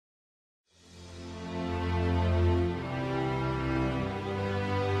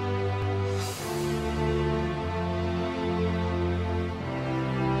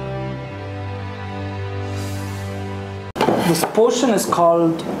This portion is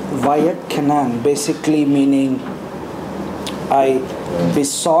called Va'etchanan, basically meaning I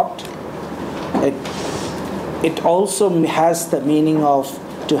besought. It also has the meaning of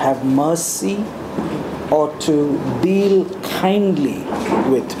to have mercy or to deal kindly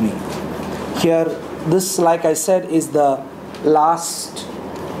with me. Here, this, like I said, is the last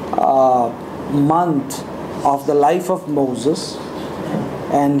month of the life of Moses,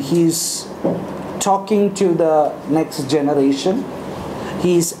 and he's talking to the next generation.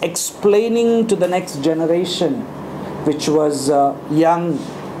 He's explaining to the next generation, which was young,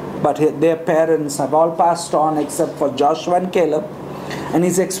 but their parents have all passed on except for Joshua and Caleb, and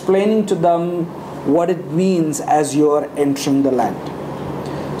he's explaining to them what it means as you are entering the land.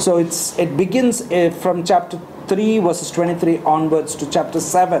 So it begins from chapter 3 verses 23 onwards to chapter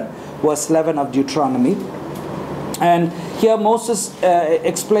 7 verse 11 of Deuteronomy. And here Moses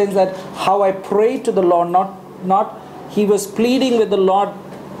explains that how I prayed to the Lord, not he was pleading with the Lord,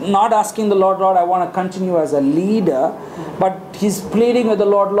 not asking the Lord, I want to continue as a leader, but he's pleading with the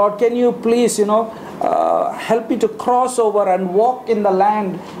Lord, can you please, help me to cross over and walk in the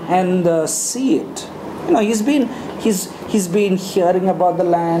land and see it. He's been hearing about the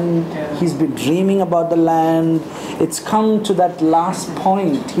land. He's been dreaming about the land. It's come to that last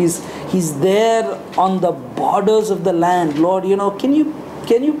point. He's there on the borders of the land. Lord, can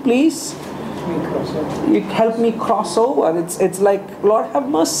you please help me cross over? It's like, Lord, have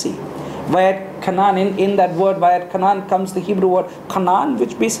mercy. Va'etchanan, in that word Va'etchanan comes the Hebrew word Kanan,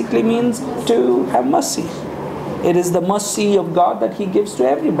 which basically means to have mercy. It is the mercy of God that He gives to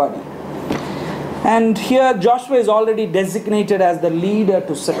everybody. And here Joshua is already designated as the leader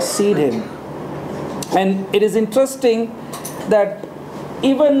to succeed him. And it is interesting that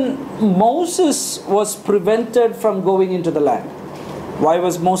even Moses was prevented from going into the land. Why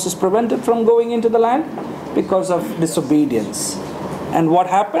was Moses prevented from going into the land? Because of disobedience. And what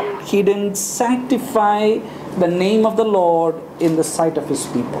happened? He didn't sanctify the name of the Lord in the sight of his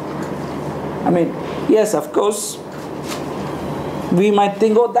people. Yes, of course, we might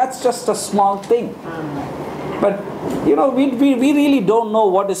think, that's just a small thing. But, we really don't know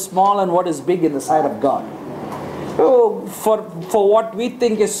what is small and what is big in the sight of God. For what we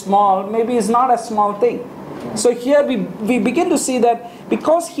think is small, maybe it's not a small thing. So here we begin to see that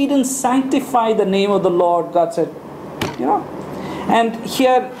because he didn't sanctify the name of the Lord, God said, And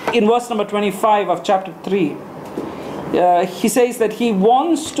here in verse number 25 of chapter 3, he says that he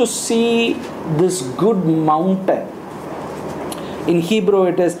wants to see this good mountain. In Hebrew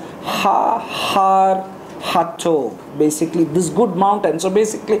it is Har Hatov, basically this good mountain. So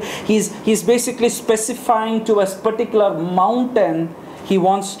basically he's basically specifying to a particular mountain he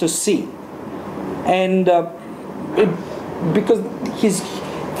wants to see. And because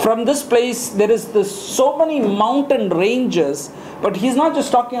from this place there is so many mountain ranges, but he's not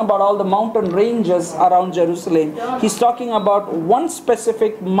just talking about all the mountain ranges around Jerusalem. He's talking about one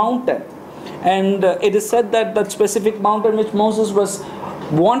specific mountain. And it is said that that specific mountain which Moses was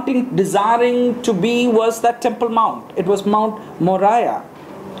desiring to be was that Temple Mount. It was Mount Moriah.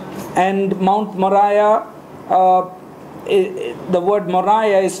 And Mount Moriah, the word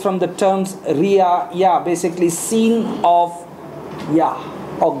Moriah is from the terms Yah, basically seen of Yah,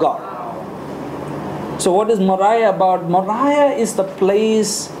 or God. So what is Moriah about? Moriah is the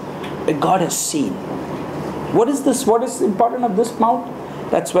place where God has seen. What is this? What is important of this mount?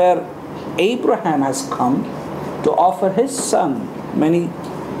 That's where Abraham has come to offer his son many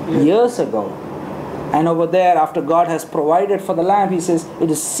years ago. And over there, after God has provided for the lamb, he says, it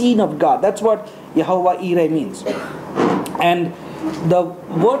is seen of God. That's what Yehovah Ireh means. And the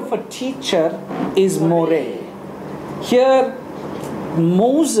word for teacher is Moreh. Here,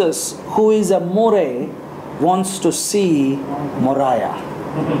 Moses, who is a Moreh, wants to see Moriah.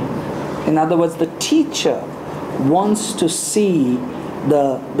 In other words, the teacher wants to see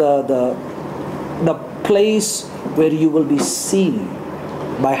the place where you will be seen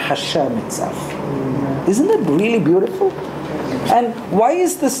by Hashem itself. Isn't that really beautiful? And why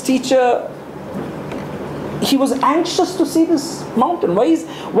is this teacher, he was anxious to see this mountain? Why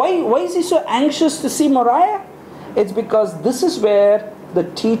is he so anxious to see Moriah? It's because this is where the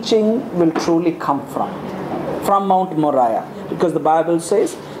teaching will truly come from Mount Moriah. Because the Bible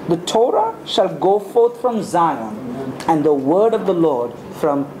says, the Torah shall go forth from Zion, and the word of the Lord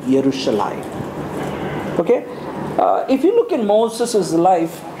from Jerusalem. Okay? If you look in Moses'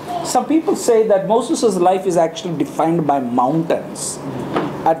 life, some people say that Moses' life is actually defined by mountains.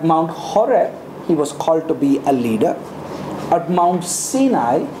 At Mount Horeb, he was called to be a leader. At Mount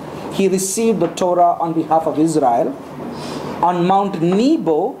Sinai, he received the Torah on behalf of Israel. On Mount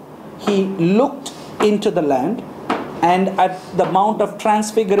Nebo, he looked into the land. And at the Mount of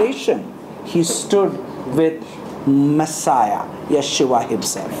Transfiguration, he stood with Messiah, Yeshua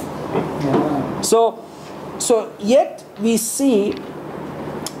himself. So yet we see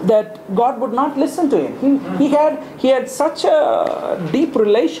that God would not listen to him. He had such a deep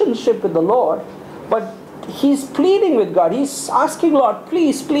relationship with the Lord, but he's pleading with God. He's asking Lord,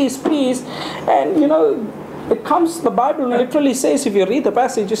 please, please, please. And the Bible literally says, if you read the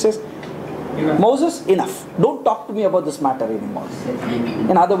passage, it says, Moses, enough. Don't talk to me about this matter anymore.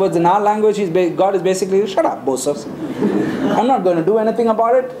 In other words, in our language, God is basically, shut up, Moses. I'm not going to do anything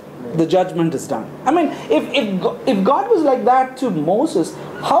about it. The judgment is done. I mean, if God was like that to Moses,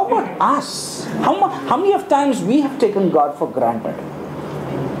 how about us? How many of times we have taken God for granted?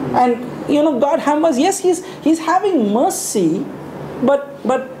 And God have mercy. Yes, He's having mercy, but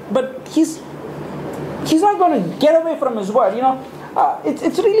He's not going to get away from His word.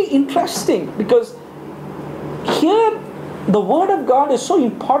 It's really interesting, because here the word of God is so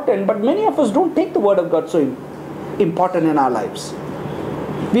important, but many of us don't take the word of God so important in our lives.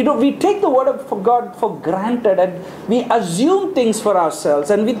 We take the word of God for granted, and we assume things for ourselves,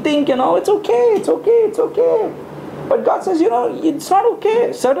 and we think, it's okay. But God says, it's not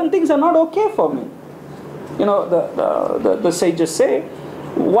okay. Certain things are not okay for me. The sages say,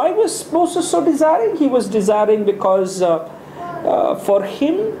 why was Moses so desiring? He was desiring because for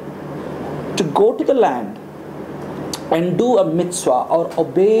him to go to the land and do a mitzvah or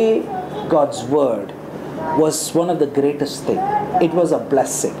obey God's word was one of the greatest things. It was a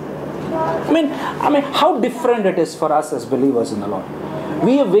blessing. I mean, how different it is for us as believers in the Lord.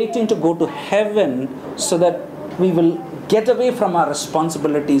 We are waiting to go to heaven so that we will get away from our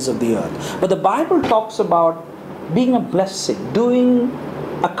responsibilities of the earth. But the Bible talks about being a blessing, doing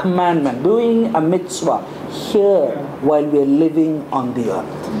a commandment, doing a mitzvah here while we are living on the earth.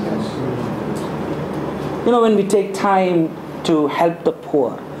 When we take time to help the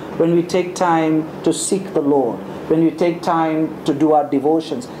poor, when we take time to seek the Lord, when we take time to do our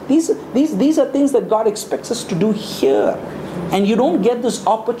devotions, these are things that God expects us to do here. And you don't get this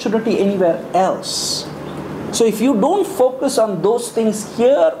opportunity anywhere else. So if you don't focus on those things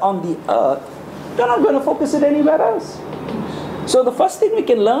here on the earth, you're not going to focus it anywhere else. So the first thing we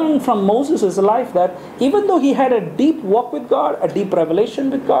can learn from Moses' life, that even though he had a deep walk with God, a deep revelation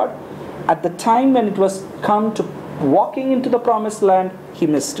with God, at the time when it was come to walking into the promised land, he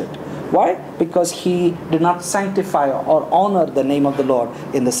missed it. Why? Because he did not sanctify or honor the name of the Lord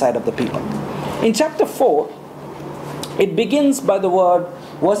in the sight of the people. In chapter 4, it begins by the word,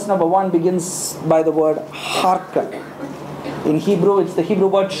 verse number 1 begins by the word hearken. In Hebrew, it's the Hebrew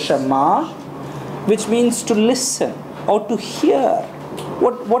word shema, which means to listen or to hear.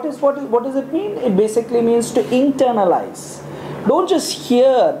 What does it mean? It basically means to internalize. Don't just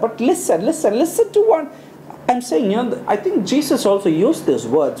hear, but listen to what I'm saying. I think Jesus also used these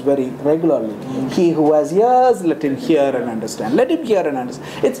words very regularly. He who has ears, let him hear and understand. Let him hear and understand.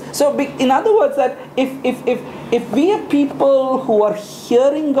 In other words, that if we are people who are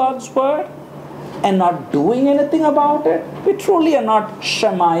hearing God's word and not doing anything about it, we truly are not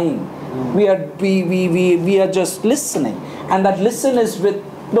shemaing. We are just listening, and that listen is with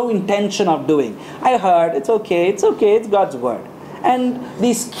no intention of doing. I heard, it's okay, it's God's word. And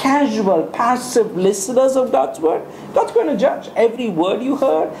these casual, passive listeners of God's word, God's going to judge. Every word you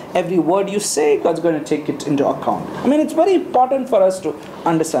heard, every word you say, God's going to take it into account. It's very important for us to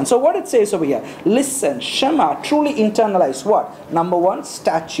understand. So what it says over here, listen, shema, truly internalize what? Number 1,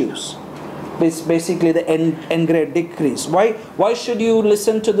 statutes. Basically the engraved decrees. Why should you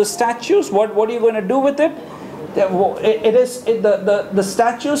listen to the statutes? What are you going to do with it? The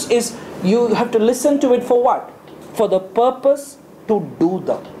statutes is, you have to listen to it for what? For the purpose to do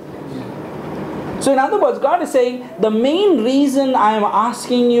them. So in other words, God is saying, the main reason I am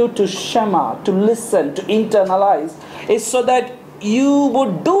asking you to shema, to listen, to internalize, is so that you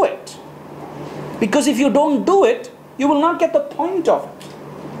would do it. Because if you don't do it, you will not get the point of it.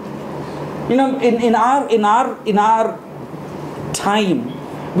 In our time,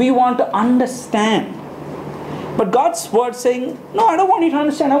 we want to understand. But God's word saying, no, I don't want you to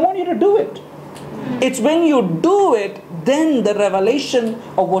understand, I want you to do it. It's when you do it, then the revelation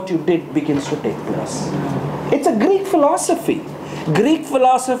of what you did begins to take place. It's a Greek philosophy.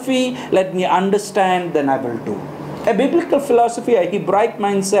 Let me understand, then I will do. A biblical philosophy, a Hebraic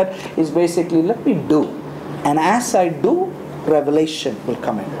mindset is basically, let me do. And as I do, revelation will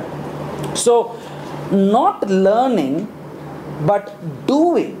come in. So, not learning, but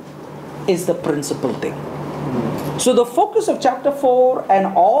doing is the principal thing. So the focus of chapter 4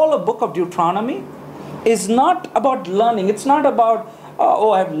 and all of book of Deuteronomy is not about learning. It's not about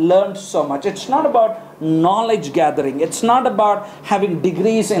oh, I've learned so much. It's not about knowledge gathering. It's not about having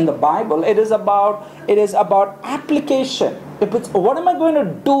degrees in the Bible. It is about application. What am I going to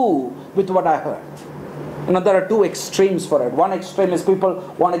do with what I heard? There are two extremes for it. One extreme is people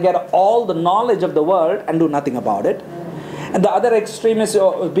want to get all the knowledge of the world and do nothing about it. And the other extreme is,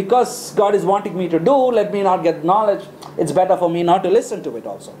 because God is wanting me to do, let me not get knowledge. It's better for me not to listen to it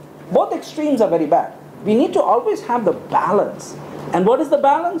also. Both extremes are very bad. We need to always have the balance. And what is the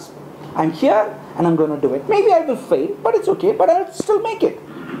balance? I'm here and I'm going to do it. Maybe I will fail, but it's okay, but I'll still make it.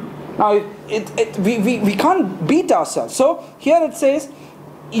 Now, we can't beat ourselves. So here it says,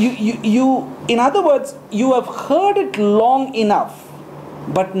 you in other words, you have heard it long enough,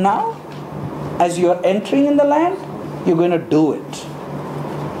 but now, as you are entering in the land, you're going to do it.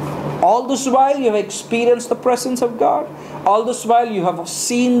 All this while you have experienced the presence of God. All this while you have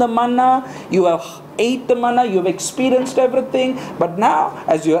seen the manna, you have ate the manna, you have experienced everything. But now,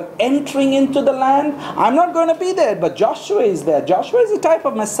 as you are entering into the land, I'm not going to be there, but Joshua is there. Joshua is a type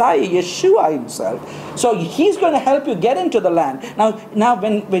of Messiah, Yeshua himself. So he's going to help you get into the land. Now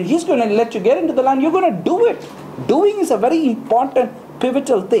when he's going to let you get into the land, you're going to do it. Doing is a very important,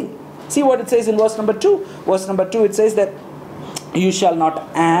 pivotal thing. See what it says in verse number 2. Verse number 2, it says that you shall not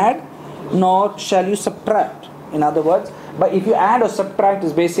add, nor shall you subtract. In other words, but if you add or subtract,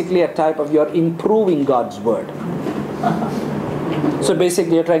 is basically a type of you're improving God's word. So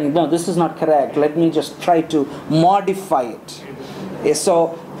basically you're trying, no, this is not correct. Let me just try to modify it.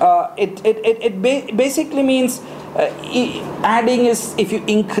 So it basically means adding is if you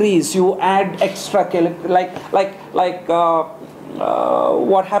increase, you add extra, like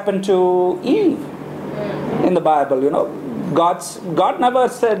what happened to Eve in the Bible. God never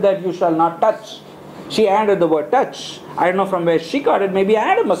said that you shall not touch. She added the word touch. I don't know from where she got it. Maybe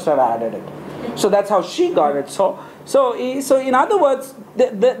Adam must have added it. So that's how she got it. So in other words,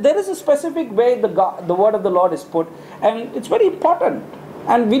 there is a specific way the word of the Lord is put, and it's very important.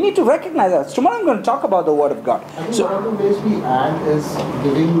 And we need to recognize that. Tomorrow I'm going to talk about the word of God. I think one of the ways we add is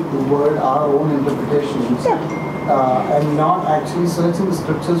giving the word our own interpretations. Yeah. And not actually searching the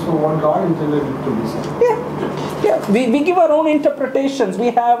scriptures for what God intended it to be said. Yeah. We give our own interpretations.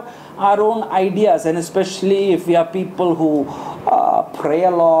 We have our own ideas, and especially if we are people who pray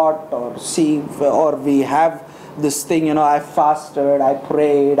a lot or we have this thing, I fasted, I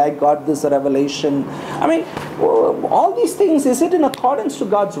prayed, I got this revelation. I mean, all these things, is it in accordance to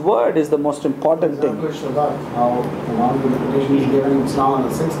God's word is the most important thing. Shabbat, how one of the interpretation is given, it's now on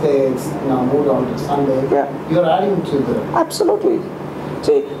the 6th day, it's now moved on to Sunday. Yeah. You're adding to the... Absolutely.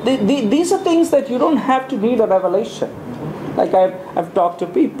 See, these are things that you don't have to need a revelation. Like I've talked to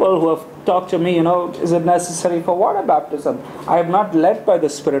people who have talked to me, is it necessary for water baptism? I am not led by the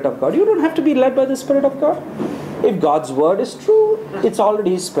Spirit of God. You don't have to be led by the Spirit of God. If God's word is true, it's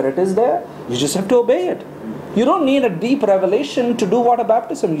already His Spirit is there. You just have to obey it. You don't need a deep revelation to do water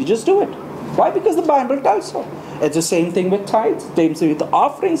baptism. You just do it. Why? Because the Bible tells so. It's the same thing with tithes, same thing with the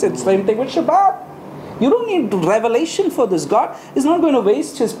offerings, it's the same thing with Shabbat. You don't need revelation for this. God is not going to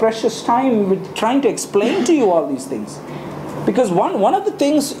waste His precious time with trying to explain to you all these things. Because one of the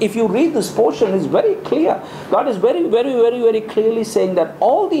things, if you read this portion, is very clear. God is very, very, very, very clearly saying that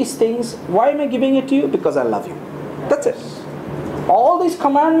all these things, why am I giving it to you? Because I love you. That's it. All these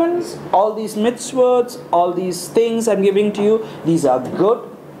commandments, all these mitzvahs, all these things I'm giving to you, these are good,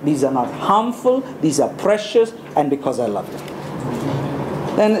 these are not harmful, these are precious, and because I love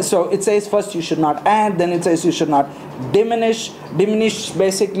you. Then so it says first you should not add, then it says you should not diminish. Diminish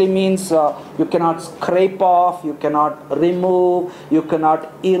basically means you cannot scrape off, you cannot remove, you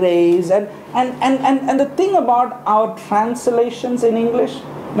cannot erase. And the thing about our translations in English,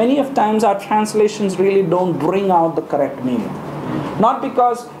 many of times our translations really don't bring out the correct meaning. Not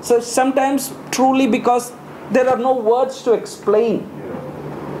because, so sometimes truly because there are no words to explain.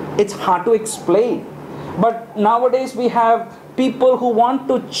 It's hard to explain. But nowadays we have people who want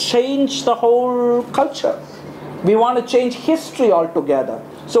to change the whole culture. We want to change history altogether.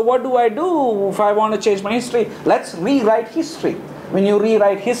 So what do I do if I want to change my history? Let's rewrite history. When you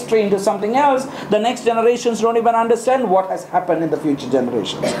rewrite history into something else, the next generations don't even understand what has happened in the future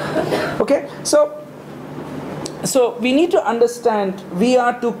generations. Okay? So we need to understand we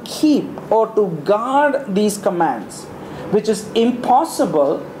are to keep or to guard these commands, which is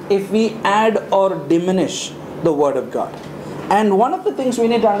impossible if we add or diminish the word of God. And one of the things we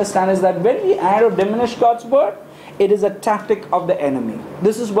need to understand is that when we add or diminish God's word, it is a tactic of the enemy.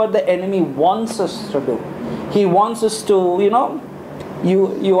 This is what the enemy wants us to do. He wants us to,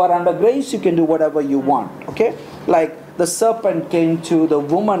 you are under grace, you can do whatever you want. Okay? Like the serpent came to the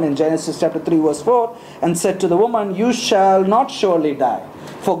woman in Genesis chapter 3 verse 4 and said to the woman, "You shall not surely die.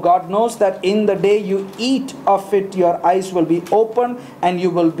 For God knows that in the day you eat of it, your eyes will be open and you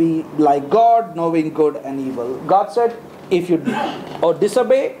will be like God, knowing good and evil." God said, if you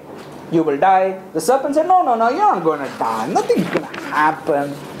disobey, you will die. The serpent said, no, you're not going to die. Nothing's going to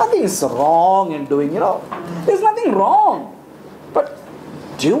happen. Nothing is wrong in doing, there's nothing wrong. But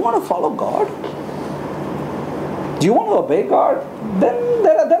do you want to follow God? Do you want to obey God? Then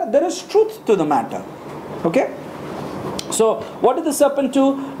there is truth to the matter. Okay? So, what did the serpent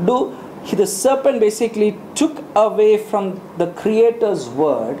do? The serpent basically took away from the Creator's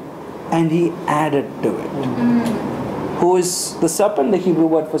word and he added to it. Who is the serpent? The Hebrew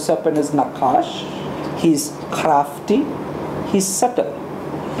word for serpent is nakash. He's crafty. He's subtle.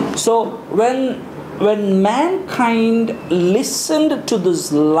 So, when mankind listened to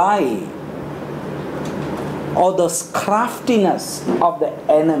this lie or the craftiness of the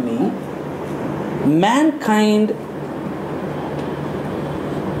enemy, mankind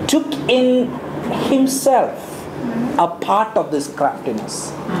took in himself a part of this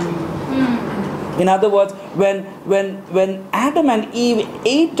craftiness. In other words, when Adam and Eve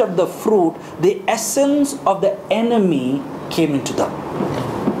ate of the fruit, the essence of the enemy came into them.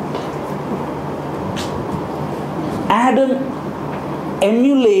 Adam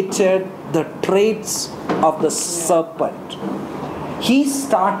emulated the traits of the serpent. He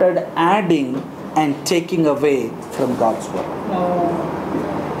started adding and taking away from God's word.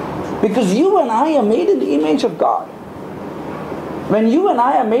 Because you and I are made in the image of God. When you and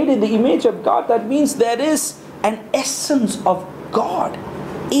I are made in the image of God, that means there is an essence of God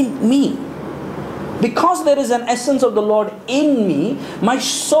in me. Because there is an essence of the Lord in me, my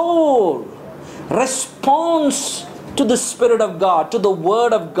soul responds to the Spirit of God, to the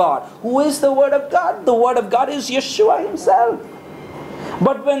Word of God. Who is the Word of God? The Word of God is Yeshua Himself.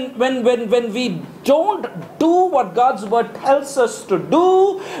 But when we don't do what God's Word tells us to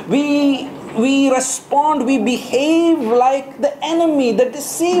do, we respond, we behave like the enemy, the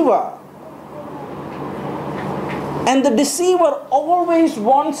deceiver. And the deceiver always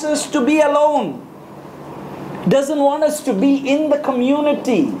wants us to be alone. Doesn't want us to be in the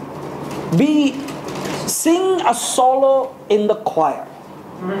community. Sing a solo in the choir.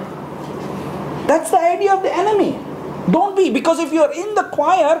 That's the idea of the enemy. Don't be, because if you're in the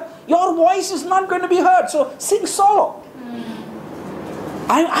choir, your voice is not going to be heard. So sing solo.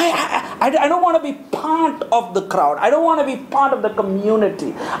 I don't want to be part of the crowd. I don't want to be part of the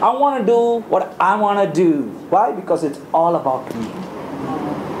community. I want to do what I want to do. Why? Because it's all about me.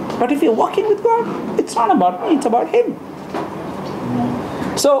 But if you're walking with God, it's not about me, it's about Him.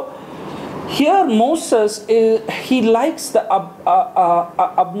 So here Moses, he likes the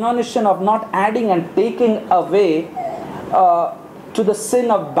admonition of not adding and taking away to the sin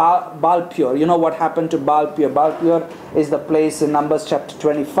of Baal-peor. You know what happened to Baal-peor? Baal-peor is the place in Numbers chapter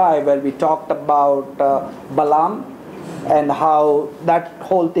 25 where we talked about Balaam and how that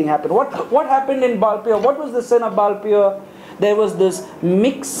whole thing happened. What happened in Baal-peor? What was the sin of Baal-peor? There was this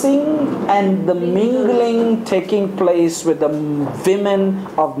mixing and the mingling taking place with the women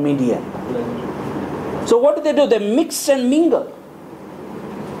of Midian. So what do? They mix and mingle.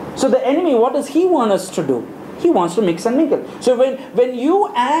 So the enemy, what does he want us to do? He wants to mix and mingle. So when you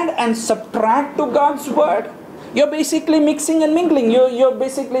add and subtract to God's word, you're basically mixing and mingling. You're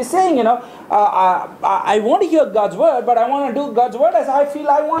basically saying, I want to hear God's word, but I want to do God's word as I feel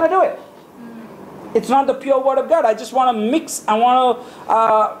I want to do it. It's not the pure word of God. I just want to mix. I want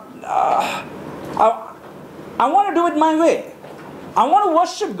to do it my way. I want to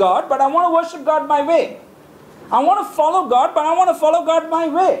worship God, but I want to worship God my way. I want to follow God, but I want to follow God my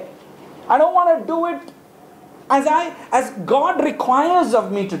way. I don't want to do it as God requires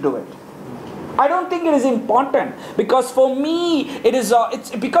of me to do it. I don't think it is important, because for me it is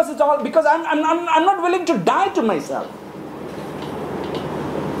because I'm not willing to die to myself.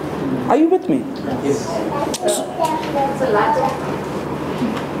 Are you with me? Yes. It's a lack of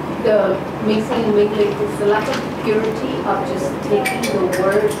the mixing and mingling. It's the lack of purity of just taking the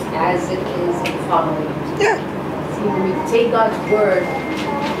word as it is and following it. Yeah. See, when we take God's word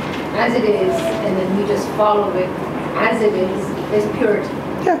as it is and then we just follow it as it is, there's purity.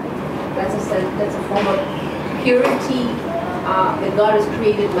 Yeah. That's a form of purity that God has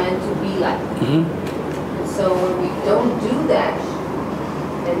created man to be like. And so when we don't do that,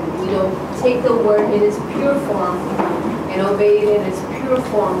 and we don't take the word in its pure form and obey it in its pure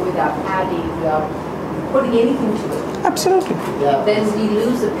form without adding, without putting anything to it, Absolutely. Yeah. then we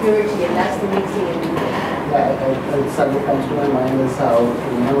lose the purity, and that's the mixing and mingling. Yeah, it suddenly comes to my mind is how,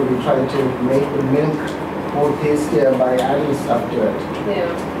 we try to make the milk more tastier by adding stuff to it. Yeah.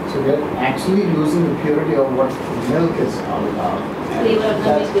 So we're actually losing the purity of what milk is all about. Flavor of the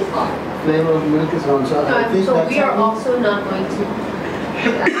milk is gone. Flavor of milk is gone. So I think So that's we are something- also not going to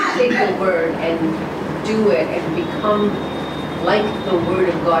take the word and do it and become like the word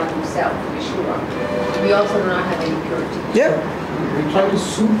of God himself, Yeshua. We also do not have any purity. Yeah. We try to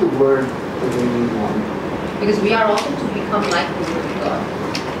suit the word the way we want. Because we are also to become like the word of God.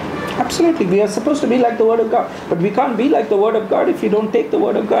 Absolutely. We are supposed to be like the Word of God. But we can't be like the Word of God if you don't take the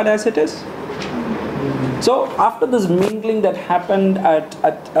Word of God as it is. So after this mingling that happened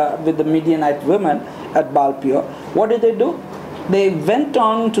with the Midianite women at Baal Peor, what did they do? They went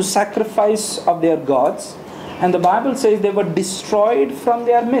on to sacrifice of their gods, and the Bible says they were destroyed from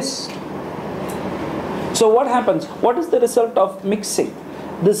their midst. So what happens? What is the result of mixing?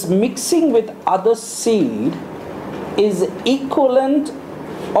 This mixing with other seed is equivalent,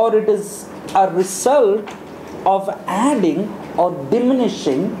 or it is a result of adding or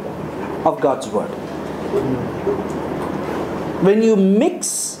diminishing of God's word. When you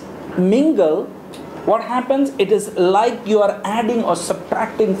mingle, what happens? It is like you are adding or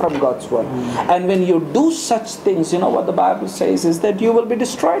subtracting from God's word. And when you do such things, you know what the Bible says is that you will be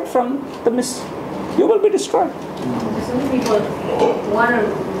destroyed from the mist. You will be destroyed. Some people want to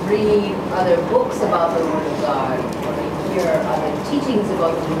read other books about the word of God, or they hear other teachings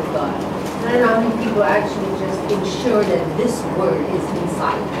about the word of God. I don't know how many people actually just ensure that this word is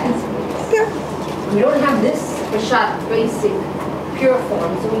inside as is. Yeah. We don't have this Peshat basic pure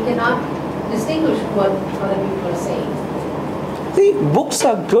form, so we cannot distinguish what other people are saying. See, books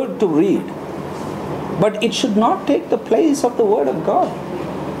are good to read, but it should not take the place of the Word of God.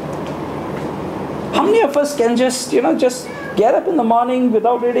 How many of us can just get up in the morning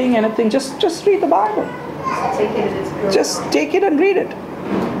without reading anything? Just read the Bible. Take it in its pure Just form. take it and read it.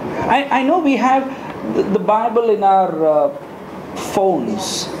 I know we have the Bible in our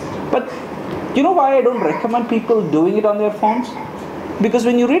phones, but you know why I don't recommend people doing it on their phones? Because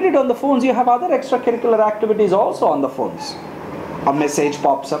when you read it on the phones, you have other extracurricular activities also on the phones. A message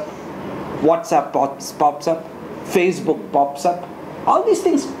pops up, WhatsApp pops up, Facebook pops up. All these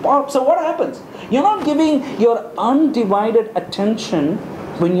things pop up. So what happens? You're not giving your undivided attention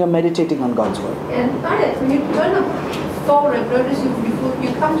when you're meditating on God's word. And when you turn a phone, I've noticed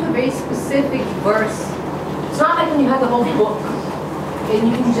you come to a very specific verse. It's not like when you have the whole book and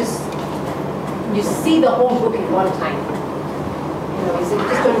you can you see the whole book at one time. You know, you say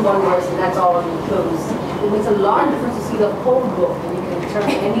just turn one verse and that's all, and you close. It makes a lot of difference to see the whole book, and you can turn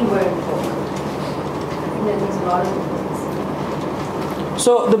anywhere in the book. I think that makes a lot of difference.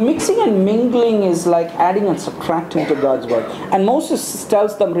 So the mixing and mingling is like adding and subtracting to God's word. And Moses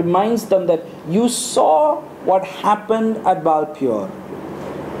reminds them that you saw what happened at Baal Peor,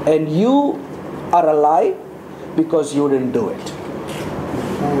 and you are alive because you didn't do it.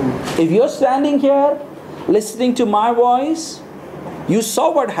 If you're standing here listening to my voice, you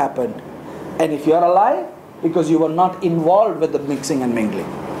saw what happened. And if you're alive, because you were not involved with the mixing and mingling.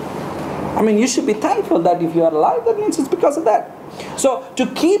 I mean, you should be thankful that if you are alive, that means it's because of that. So, to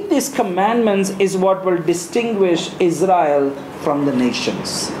keep these commandments is what will distinguish Israel from the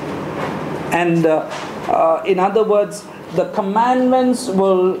nations. And in other words, the commandments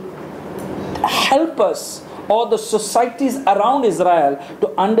will help us, or the societies around Israel, to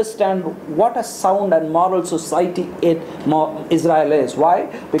understand what a sound and moral society Israel is. Why?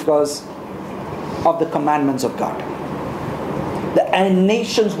 Because of the commandments of God. And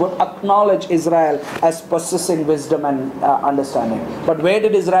nations would acknowledge Israel as possessing wisdom and understanding. But where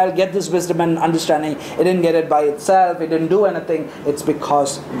did Israel get this wisdom and understanding? It didn't get it by itself. It didn't do anything. It's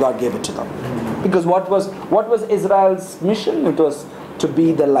because God gave it to them. Because what was Israel's mission? It was to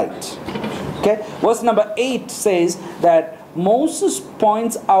be the light. Okay. Verse number 8 says that Moses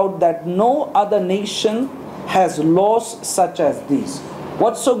points out that no other nation has laws such as these.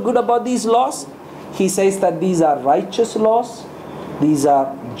 What's so good about these laws? He says that these are righteous laws. These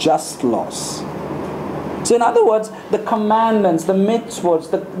are just laws. So in other words, the commandments, the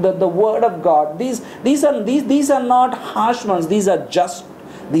mitzvahs, the word of God, these are not harsh ones. These are just,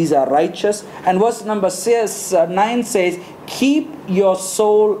 these are righteous. And verse number 9 says, keep your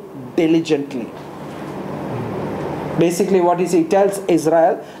soul diligently. Basically what he tells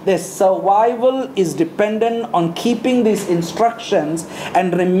Israel, their survival is dependent on keeping these instructions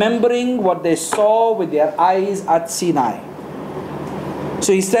and remembering what they saw with their eyes at Sinai.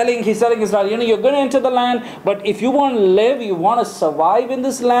 So he's telling Israel, you're going to enter the land, but if you want to live, you want to survive in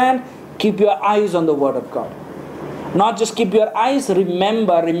this land, keep your eyes on the word of God. Not just keep your eyes,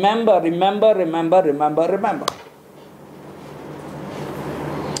 remember.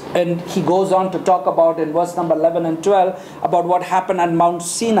 And he goes on to talk about in verse number 11 and 12 about what happened at Mount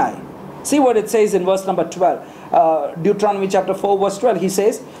Sinai. See what it says in verse number 12. Deuteronomy chapter 4 verse 12. He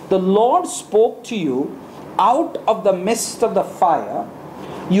says, "The Lord spoke to you out of the midst of the fire.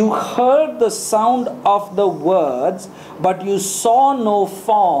 You heard the sound of the words, but you saw no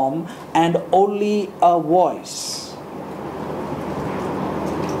form and only a voice."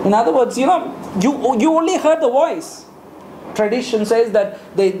 In other words, you only heard the voice. Tradition says that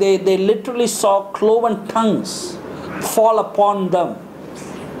they literally saw cloven tongues fall upon them.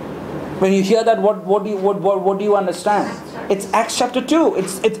 When you hear that, what do you understand? It's Acts chapter 2.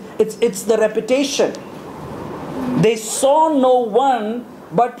 It's the repetition. They saw no one,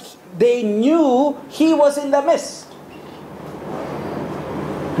 but they knew he was in the midst.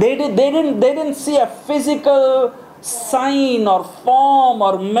 They didn't see a physical sign or form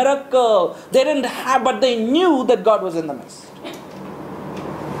or miracle. They didn't have, but they knew that God was in the midst.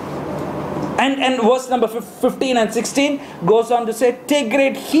 And verse number 15 and 16 goes on to say, "Take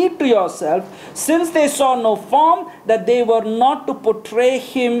great heed to yourself, since they saw no form, that they were not to portray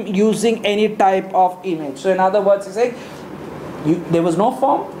him using any type of image." So in other words, he's saying, there was no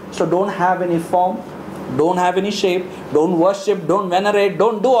form, so don't have any form, don't have any shape, don't worship, don't venerate,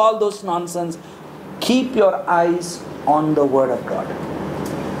 don't do all those nonsense. Keep your eyes on the Word of God.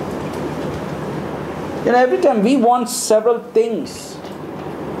 Every time we want several things,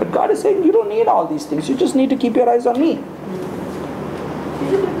 but God is saying, you don't need all these things. You just need to keep your eyes on me. Is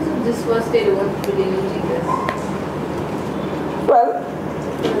it because of this verse they don't believe in Jesus? Well,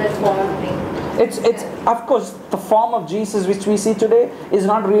 That form thing. it's of course the form of Jesus which we see today is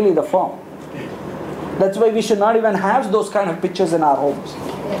not really the form. That's why we should not even have those kind of pictures in our homes,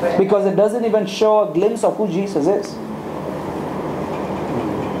 because it doesn't even show a glimpse of who Jesus is.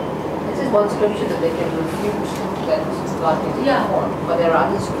 This is one scripture that they can refute that God is in form, but there are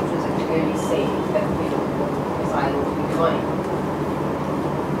other scriptures that clearly say that Messiah will be divine.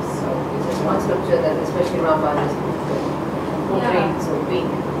 So it's just one scripture that especially Ramban is portrayed so weak.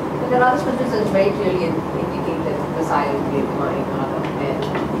 But there are other scriptures that very clearly indicate that Messiah will be a divine, not a man.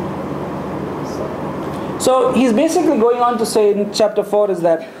 So he's basically going on to say in chapter 4 is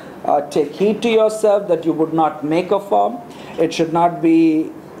that take heed to yourself that you would not make a form. There should not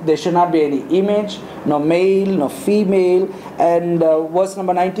be any image, no male, no female. And verse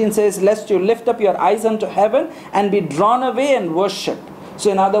number 19 says, "Lest you lift up your eyes unto heaven and be drawn away and worship." So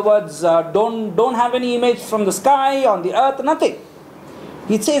in other words, don't have any image from the sky, on the earth, nothing.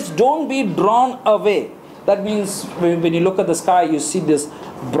 He says, don't be drawn away. That means when you look at the sky, you see this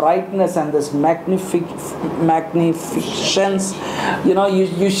brightness and this magnificence.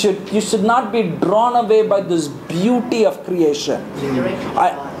 You should not be drawn away by this beauty of creation.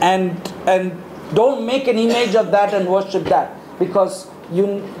 And don't make an image of that and worship that, because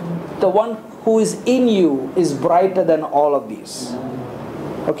the one who is in you is brighter than all of these.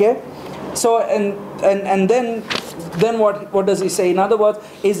 Okay? So and then what does he say? In other words,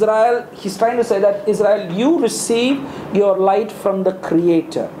 Israel, he's trying to say that Israel, you receive your light from the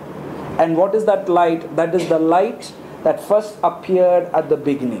Creator. And what is that light? That is the light that first appeared at the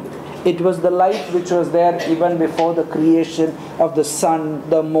beginning. It was the light which was there even before the creation of the sun,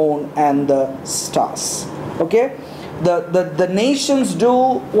 the moon, and the stars. Okay? The nations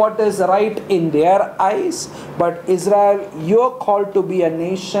do what is right in their eyes, but Israel, you're called to be a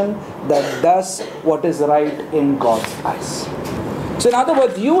nation that does what is right in God's eyes. So in other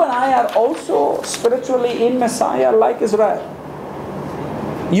words, you and I are also spiritually in Messiah like Israel.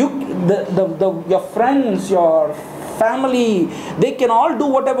 Your friends, your family, they can all do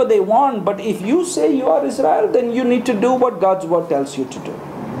whatever they want, but if you say you are Israel, then you need to do what God's word tells you to do.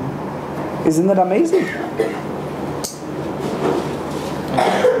 Isn't that amazing?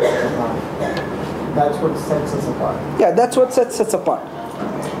 That's what sets us apart. Yeah, that's what sets us apart.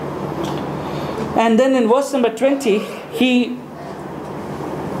 And then in verse number 20, he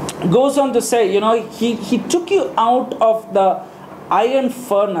goes on to say, he took you out of the iron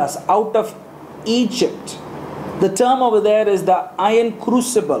furnace, out of Egypt. The term over there is the iron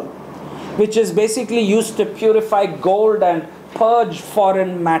crucible, which is basically used to purify gold and purge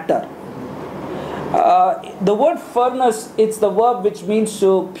foreign matter. The word furnace, it's the verb which means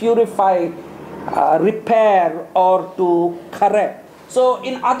to purify, repair, or to correct. So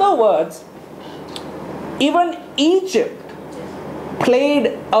in other words, even Egypt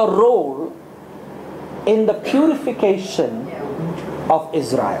played a role in the purification of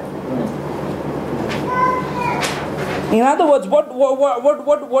Israel. In other words, what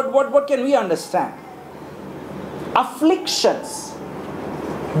can we understand? Afflictions,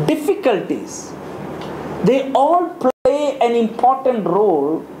 difficulties, they all play an important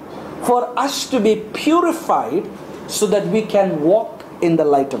role for us to be purified so that we can walk in the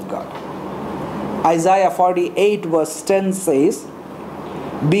light of God. Isaiah 48 verse 10 says,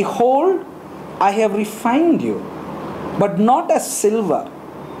 "Behold, I have refined you, but not as silver.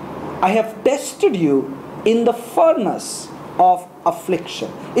 I have tested you in the furnace of affliction."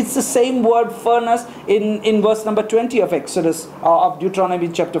 It's the same word furnace in verse number 20 of Exodus, of Deuteronomy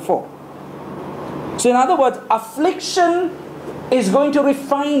chapter 4. So in other words, affliction is going to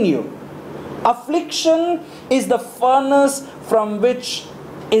refine you. Affliction is the furnace from which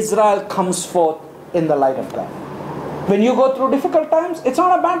Israel comes forth in the light of God. When you go through difficult times, it's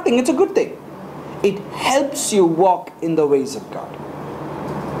not a bad thing, it's a good thing. It helps you walk in the ways of God.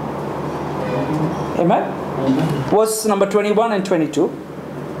 Amen? Verse number 21 and 22.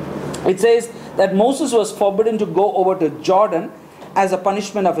 It says that Moses was forbidden to go over to Jordan as a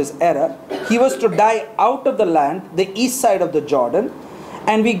punishment of his error. He was to die out of the land, the east side of the Jordan.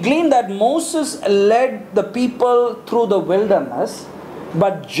 And we glean that Moses led the people through the wilderness,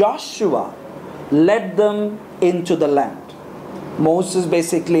 but Joshua led them into the land. Moses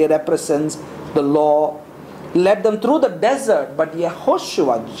basically represents the law, led them through the desert, but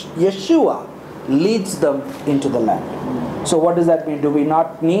Yeshua leads them into the land. So what does that mean? Do we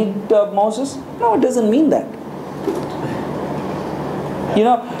not need Moses? No, it doesn't mean that. They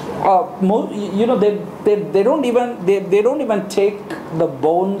don't even take the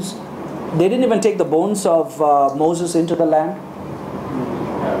bones. They didn't even take the bones of Moses into the land.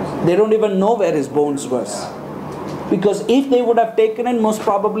 They don't even know where his bones was, because if they would have taken it, most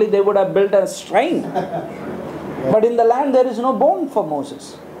probably they would have built a shrine. But in the land there is no bone for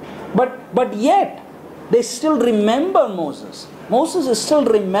Moses. But yet they still remember Moses. Moses is still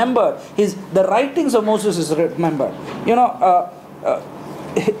remembered. The writings of Moses is remembered.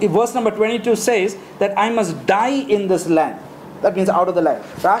 Verse number 22 says that I must die in this land. That means out of the land.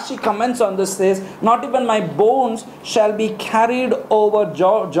 Rashi comments on this, says, "Not even my bones shall be carried over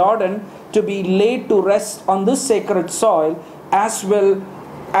Jordan to be laid to rest on this sacred soil, as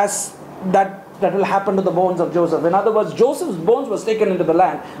that will happen to the bones of Joseph." In other words, Joseph's bones was taken into the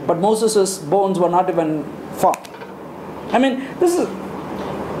land, but Moses' bones were not even found. I mean, this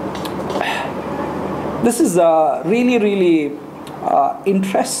is really, really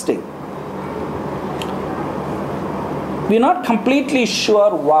interesting. We're not completely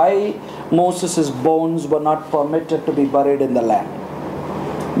sure why Moses' bones were not permitted to be buried in the land.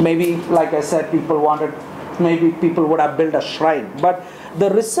 Maybe, like I said, maybe people would have built a shrine. But the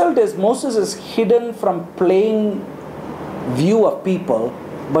result is Moses is hidden from plain view of people,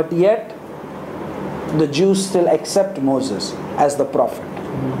 but yet the Jews still accept Moses as the prophet.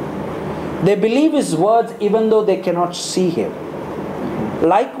 They believe his words even though they cannot see him.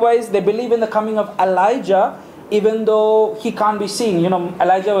 Likewise, they believe in the coming of Elijah even though he can't be seen.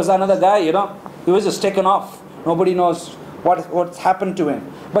 Elijah was another guy, he was just taken off. Nobody knows what's happened to him.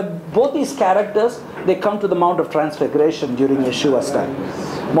 But both these characters, they come to the Mount of Transfiguration during Yeshua's time.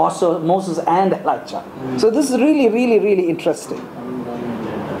 Moses and Elijah. So this is really, really, really interesting.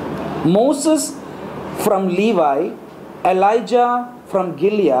 Moses from Levi, Elijah from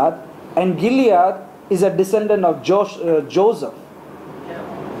Gilead, and Gilead is a descendant of Joseph.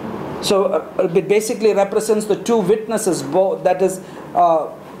 So it basically represents the two witnesses, both, that is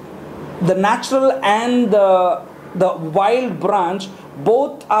the natural and the wild branch,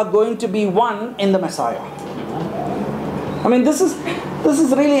 both are going to be one in the Messiah. I mean, this is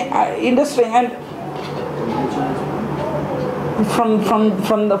really interesting. And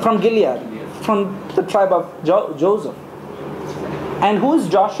from Gilead, from the tribe of Joseph. And who is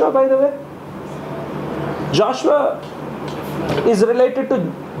Joshua, by the way? Joshua is related to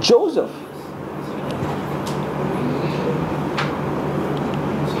Joseph.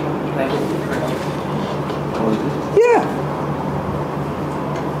 Yeah.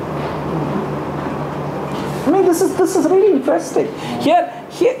 I mean, this is really interesting. Here.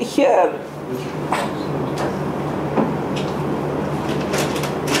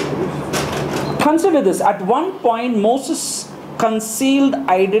 Consider this. At one point, Moses concealed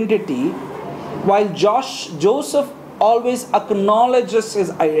identity, while Joseph always acknowledges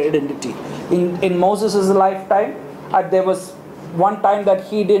his identity. In Moses' lifetime, there was one time that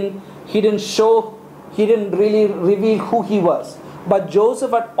he didn't really reveal who he was. But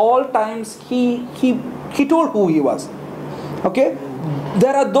Joseph at all times, he told who he was. Okay?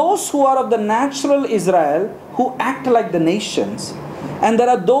 There are those who are of the natural Israel who act like the nations. And there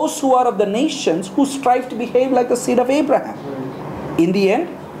are those who are of the nations who strive to behave like the seed of Abraham. In the end,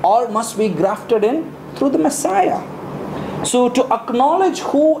 all must be grafted in through the Messiah. So to acknowledge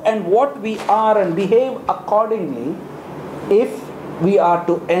who and what we are and behave accordingly, if we are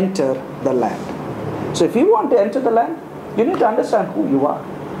to enter the land. So if you want to enter the land, you need to understand who you are.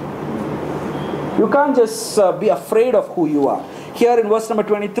 You can't just be afraid of who you are. Here in verse number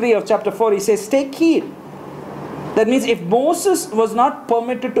 23 of chapter 4, he says, take heed. That means if Moses was not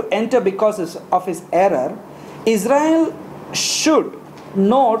permitted to enter because of his error, Israel should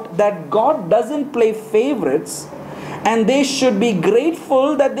note that God doesn't play favorites, and they should be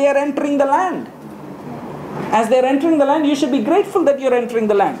grateful that they are entering the land. As they are entering the land, you should be grateful that you are entering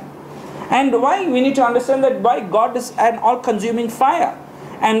the land. And why? We need to understand that why God is an all-consuming fire.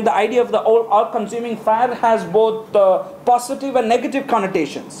 And the idea of the all-consuming fire has both positive and negative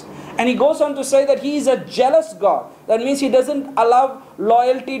connotations. And he goes on to say that he is a jealous God. That means he doesn't allow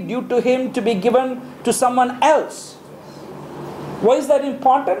loyalty due to him to be given to someone else. Why is that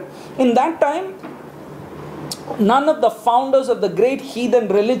important? In that time, none of the founders of the great heathen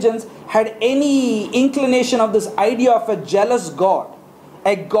religions had any inclination of this idea of a jealous God.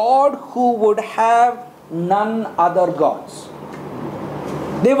 A God who would have none other gods.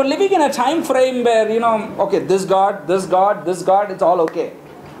 They were living in a time frame where, okay, this God, this God, this God, it's all okay.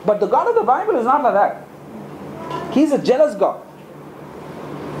 But the God of the Bible is not like that. He's a jealous God.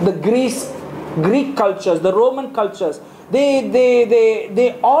 The Greek cultures, the Roman cultures,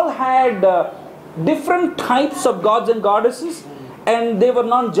 they all had different types of gods and goddesses, and they were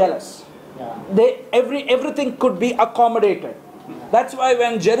non-jealous. Everything could be accommodated. That's why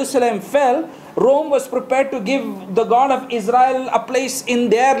when Jerusalem fell, Rome was prepared to give the God of Israel a place in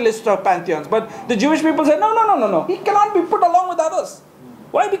their list of pantheons. But the Jewish people said, no. He cannot be put along with others.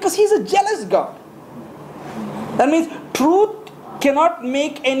 Why? Because he's a jealous God. That means truth cannot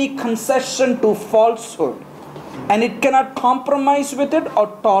make any concession to falsehood. And it cannot compromise with it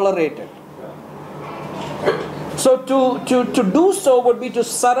or tolerate it. So to do so would be to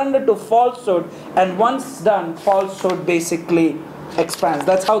surrender to falsehood. And once done, falsehood basically expands.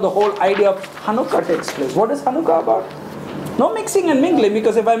 That's how the whole idea of Hanukkah takes place. What is Hanukkah about? No mixing and mingling,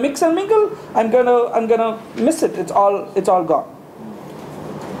 because if I mix and mingle, I'm gonna miss it. It's all gone.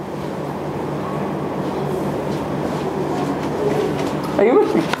 Are you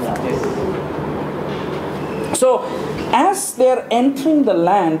with me? Yes. So as they're entering the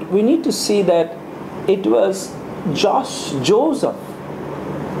land, we need to see that it was Joseph,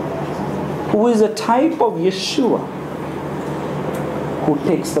 who is a type of Yeshua, who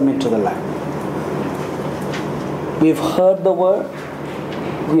takes them into the land. We've heard the word,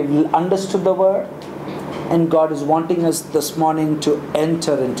 we've understood the word, and God is wanting us this morning to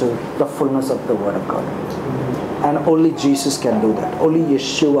enter into the fullness of the word of God. And only Jesus can do that. Only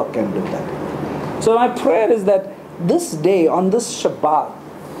Yeshua can do that. So my prayer is that this day, on this Shabbat,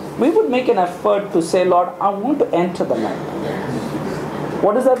 we would make an effort to say, Lord, I want to enter the land.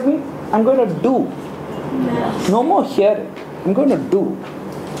 What does that mean? I'm going to do. No more hearing. I'm going to do.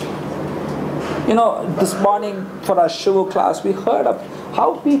 This morning for our Shivu class, we heard of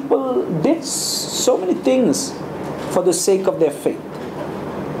how people did so many things for the sake of their faith.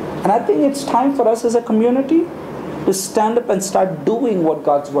 And I think it's time for us as a community to stand up and start doing what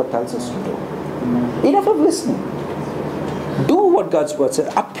God's word tells us to do. Enough of listening. Do what God's word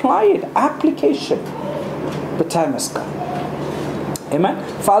says. Apply it. Application. The time has come. Amen.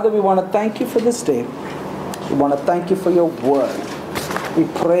 Father, we want to thank you for this day. We want to thank you for your word. We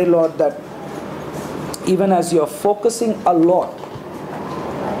pray, Lord, that even as you're focusing a lot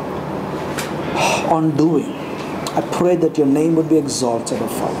on doing, I pray that your name would be exalted, O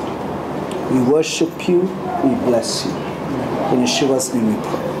Father. We worship you. We bless you. In Yeshua's name we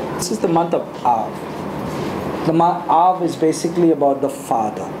pray. This is the month of Av. The month Av is basically about the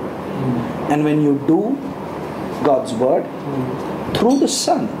Father. And when you do God's word, through the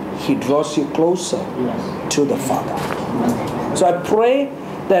Son, He draws you closer to the Father. So I pray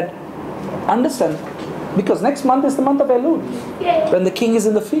that, understand, because next month is the month of Elul, when the King is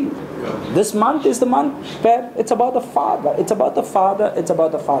in the field. This month is the month where it's about the Father. It's about the Father. It's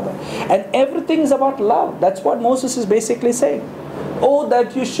about the Father. And everything is about love. That's what Moses is basically saying. Oh,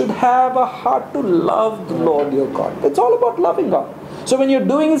 that you should have a heart to love the Lord your God. It's all about loving God. So when you're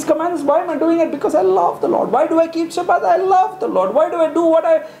doing His commands, why am I doing it? Because I love the Lord. Why do I keep Shabbat? I love the Lord. Why do I do what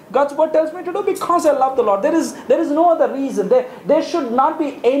God's word tells me to do? Because I love the Lord. There is no other reason. There should not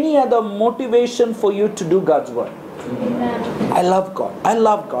be any other motivation for you to do God's word. Amen. I love God. I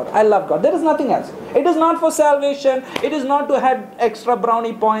love God. I love God. There is nothing else. It is not for salvation. It is not to have extra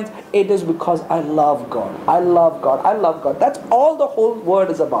brownie points. It is because I love God. I love God. I love God. That's all the whole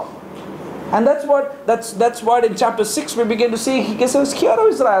word is about. And that's what in chapter 6 we begin to see. He says, "Hear, O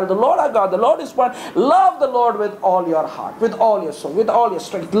Israel, the Lord our God, the Lord is one. Love the Lord with all your heart, with all your soul, with all your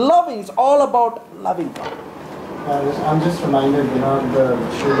strength." Loving is all about loving God. I'm just reminded, the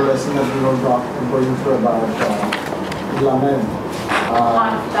sugar lesson that we were going through about Lamed.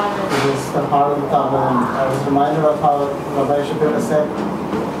 It is the heart of the Talmud. I was reminded of how Rabbi Shapira said,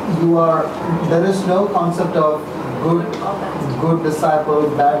 there is no concept of good disciple,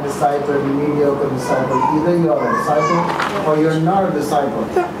 bad disciple, mediocre disciple. Either you are a disciple or you're not a disciple.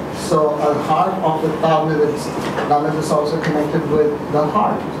 So a heart of the Talmud is also connected with the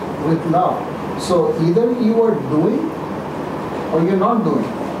heart, with love. So either you are doing or you're not doing.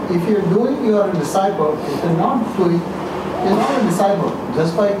 If you're doing, you are a disciple. If you're not doing, you're not a disciple.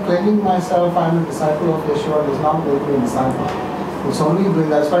 Just by claiming myself, I'm a disciple of Yeshua does not make me a disciple. It's only doing,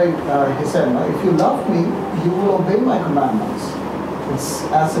 that's why he said, if you love me, you will obey my commandments. It's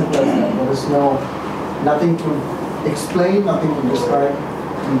as simple as that. There is nothing to explain, nothing to describe.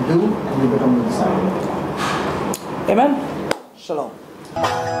 You do and you become a disciple. Amen. Shalom.